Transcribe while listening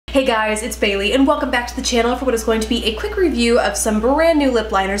Hey guys, it's Bailey and welcome back to the channel for what is going to be a quick review of some brand new lip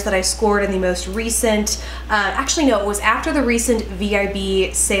liners that I scored in the most recent, actually no, it was after the recent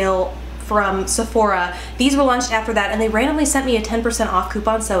VIB sale from Sephora. These were launched after that and they randomly sent me a 10% off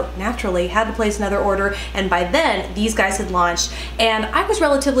coupon, so naturally had to place another order, and by then these guys had launched and I was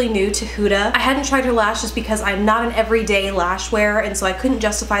relatively new to Huda. I hadn't tried her lashes because I'm not an everyday lash wearer, and so I couldn't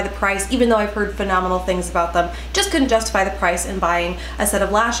justify the price even though I've heard phenomenal things about them. Just couldn't justify the price in buying a set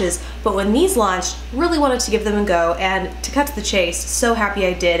of lashes, but when these launched, really wanted to give them a go, and to cut to the chase, so happy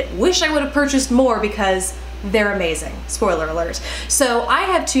I did. Wish I would have purchased more because they're amazing. Spoiler alert. So I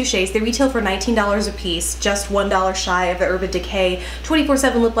have two shades. They retail for $19 a piece, just $1 shy of the Urban Decay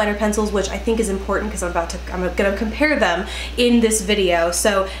 24/7 lip liner pencils, which I think is important because I'm gonna compare them in this video.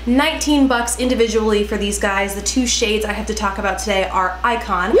 So 19 bucks individually for these guys. The two shades I have to talk about today are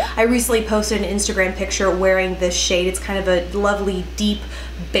Icon. I recently posted an Instagram picture wearing this shade. It's kind of a lovely deep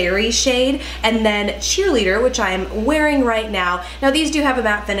berry shade, and then Cheerleader, which I am wearing right now. Now these do have a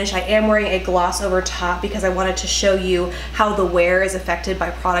matte finish. I am wearing a gloss over top because I wanted to show you how the wear is affected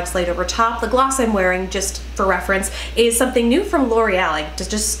by products laid over top. The gloss I'm wearing, just for reference, is something new from L'Oreal. I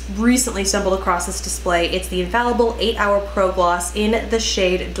just recently stumbled across this display. It's the Infallible 8-Hour Pro Gloss in the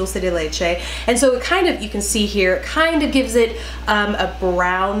shade Dulce de Leche, and so it kind of, you can see here, it kind of gives it a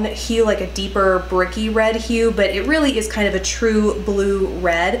brown hue, like a deeper bricky red hue, but it really is kind of a true blue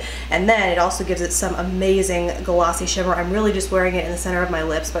red, and then it also gives it some amazing glossy shimmer. I'm really just wearing it in the center of my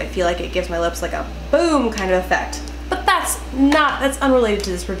lips, but I feel like it gives my lips like a boom kind of effect. But that's unrelated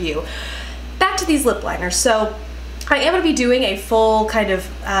to this review. Back to these lip liners. So I am going to be doing a full kind of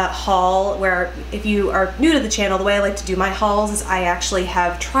haul where, if you are new to the channel, the way I like to do my hauls is I actually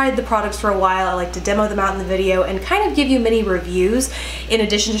have tried the products for a while. I like to demo them out in the video and kind of give you mini reviews in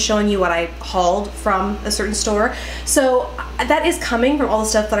addition to showing you what I hauled from a certain store. So that is coming from all the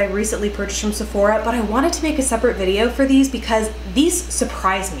stuff that I recently purchased from Sephora, but I wanted to make a separate video for these because these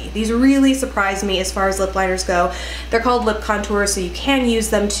surprised me. These really surprised me as far as lip liners go. They're called lip contours, so you can use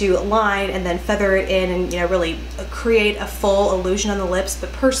them to line and then feather it in and, you know, really create a full illusion on the lips.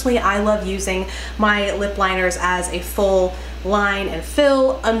 But personally, I love using my lip liners as a full line and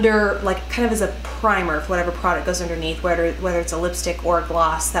fill under, like, kind of as a primer for whatever product goes underneath, whether it's a lipstick or a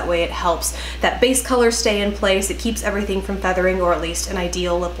gloss. That way it helps that base color stay in place. It keeps everything from feathering, or at least an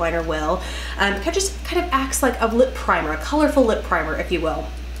ideal lip liner will. It just kind of acts like a lip primer, a colorful lip primer, if you will.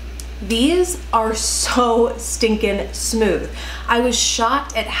 These are so stinking smooth. I was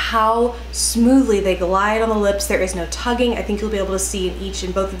shocked at how smoothly they glide on the lips. There is no tugging. I think you'll be able to see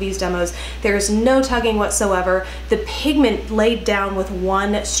in both of these demos, there is no tugging whatsoever. The pigment laid down with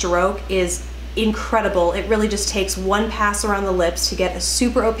one stroke is incredible. It really just takes one pass around the lips to get a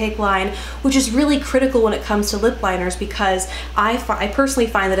super opaque line, which is really critical when it comes to lip liners, because I personally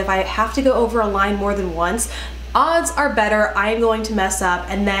find that if I have to go over a line more than once, odds are better I'm going to mess up.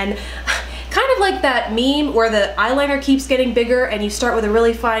 And then kind of like that meme where the eyeliner keeps getting bigger and you start with a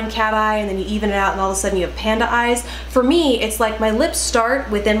really fine cat eye and then you even it out and all of a sudden you have panda eyes. For me, it's like my lips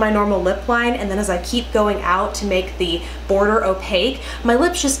start within my normal lip line, and then as I keep going out to make the border opaque, my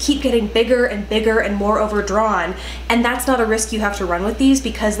lips just keep getting bigger and bigger and more overdrawn. And that's not a risk you have to run with these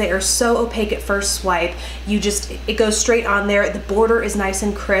because they are so opaque at first swipe. It goes straight on there. The border is nice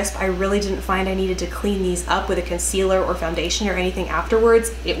and crisp. I really didn't find I needed to clean these up with a concealer or foundation or anything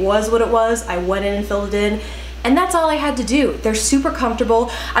afterwards. It was what it was. I went in and filled it in, and that's all I had to do. They're super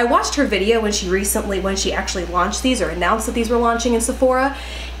comfortable. I watched her video when she actually launched these, or announced that these were launching in Sephora,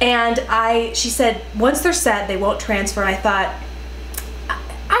 and she said once they're set, they won't transfer, and I thought,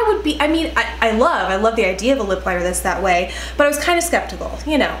 I love the idea of a lip liner that's that way, but I was kind of skeptical.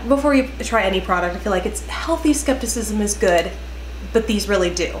 You know, before you try any product, I feel like it's healthy skepticism is good. But these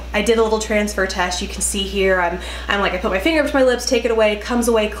really do. I did a little transfer test. You can see here, I put my finger up to my lips, take it away, it comes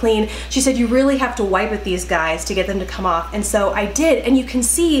away clean. She said you really have to wipe with these guys to get them to come off. And so I did, and you can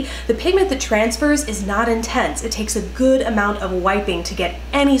see the pigment that transfers is not intense. It takes a good amount of wiping to get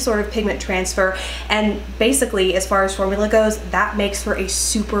any sort of pigment transfer. And basically, as far as formula goes, that makes for a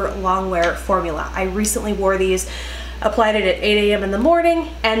super long wear formula. I recently wore these, applied it at 8 a.m. in the morning,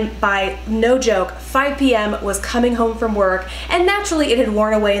 and by no joke, 5 p.m. was coming home from work, and naturally it had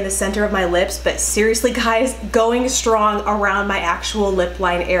worn away in the center of my lips, but seriously guys, going strong around my actual lip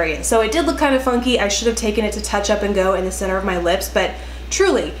line area. So it did look kind of funky. I should have taken it to touch up and go in the center of my lips, but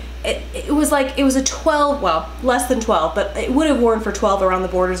truly, it was a 12, well, less than 12, but it would have worn for 12 around the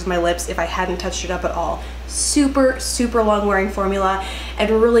borders of my lips if I hadn't touched it up at all. Super, super long wearing formula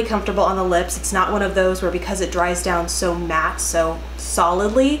and really comfortable on the lips. It's not one of those where because it dries down so matte, so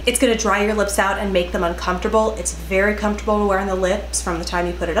solidly, it's gonna dry your lips out and make them uncomfortable. It's very comfortable to wear on the lips from the time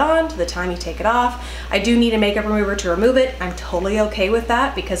you put it on to the time you take it off. I do need a makeup remover to remove it. I'm totally okay with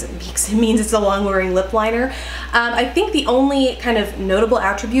that because it means it's a long wearing lip liner. I think the only kind of notable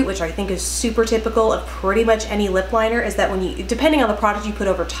attribute, which I think is super typical of pretty much any lip liner, is that when you, depending on the product you put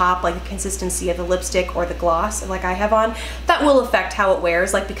over top, like the consistency of the lipstick or the gloss like I have on, that will affect how it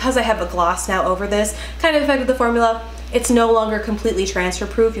wears. Like because I have a gloss now over this, kind of affected the formula. It's no longer completely transfer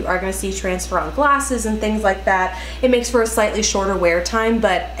proof. You are going to see transfer on glasses and things like that. It makes for a slightly shorter wear time,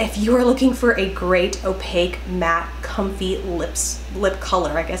 but if you are looking for a great opaque, matte, comfy lip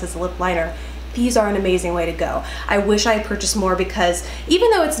color, I guess it's a lip liner, these are an amazing way to go. I wish I had purchased more because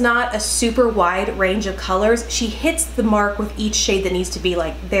even though it's not a super wide range of colors, she hits the mark with each shade that needs to be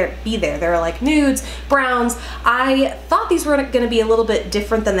like there. There are like nudes, browns. I thought these were gonna be a little bit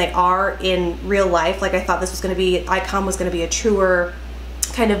different than they are in real life. Like I thought this was gonna be, Icon was gonna be a truer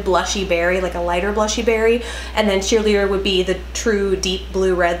kind of blushy berry, like a lighter blushy berry, and then Cheerleader would be the true deep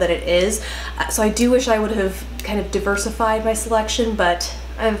blue red that it is. So I do wish I would have kind of diversified my selection, but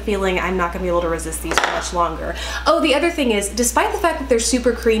I have a feeling I'm not going to be able to resist these for much longer. Oh, the other thing is, despite the fact that they're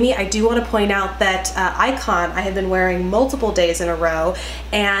super creamy, I do want to point out that Icon I have been wearing multiple days in a row,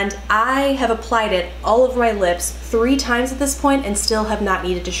 and I have applied it all over my lips 3 times at this point and still have not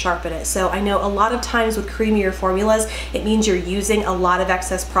needed to sharpen it. So I know a lot of times with creamier formulas, it means you're using a lot of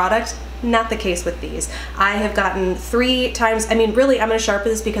excess product. Not the case with these. I have gotten 3 times, I mean really I'm going to sharpen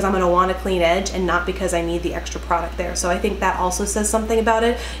this because I'm going to want a clean edge and not because I need the extra product there. So I think that also says something about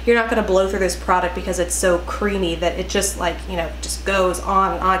it. You're not going to blow through this product because it's so creamy that it just like, you know, just goes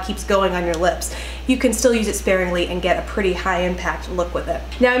on and on, keeps going on your lips. You can still use it sparingly and get a pretty high impact look with it.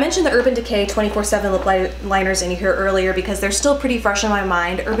 Now I mentioned the Urban Decay 24/7 lip liners in here earlier because they're still pretty fresh in my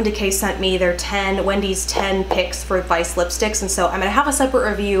mind. Urban Decay sent me their Wendy's 10 picks for Vice lipsticks, and so I'm going to have a separate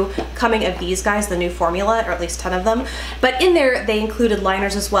review coming of these guys, the new formula, or at least 10 of them. But in there they included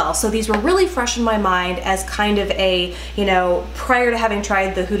liners as well. So these were really fresh in my mind as kind of a, you know, prior to having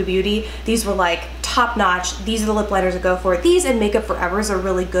tried the Huda Beauty, these were like top notch. These are the lip liners to go for. These and Makeup Forever's are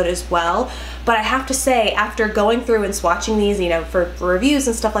really good as well. But I have to say, after going through and swatching these, you know, for reviews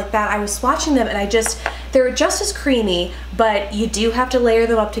and stuff like that, I was swatching them and they're just as creamy, but you do have to layer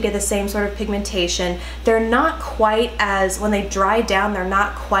them up to get the same sort of pigmentation. They're not quite as, when they dry down, they're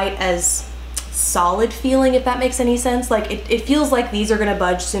not quite as solid feeling, if that makes any sense. Like it feels like these are gonna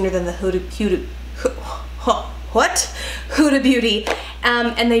budge sooner than the Huda Beauty,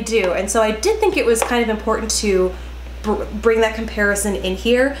 and they do. And so I did think it was kind of important to bring that comparison in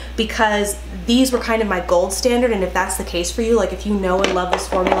here because these were kind of my gold standard, and if that's the case for you, like if you know and love this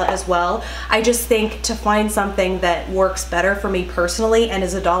formula as well, I just think to find something that works better for me personally and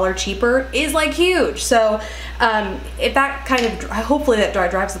is $1 cheaper is like huge. So if that kind of, hopefully that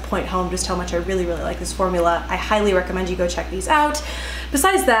drives the point home just how much I really like this formula. I highly recommend you go check these out.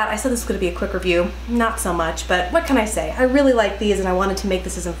 Besides that, I said this was going to be a quick review, not so much, but what can I say? I really like these and I wanted to make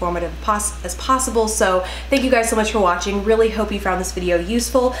this as informative as possible, so thank you guys so much for watching. Really hope you found this video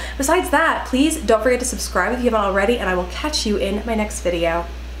useful. Besides that, please don't forget to subscribe if you haven't already, and I will catch you in my next video.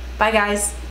 Bye guys!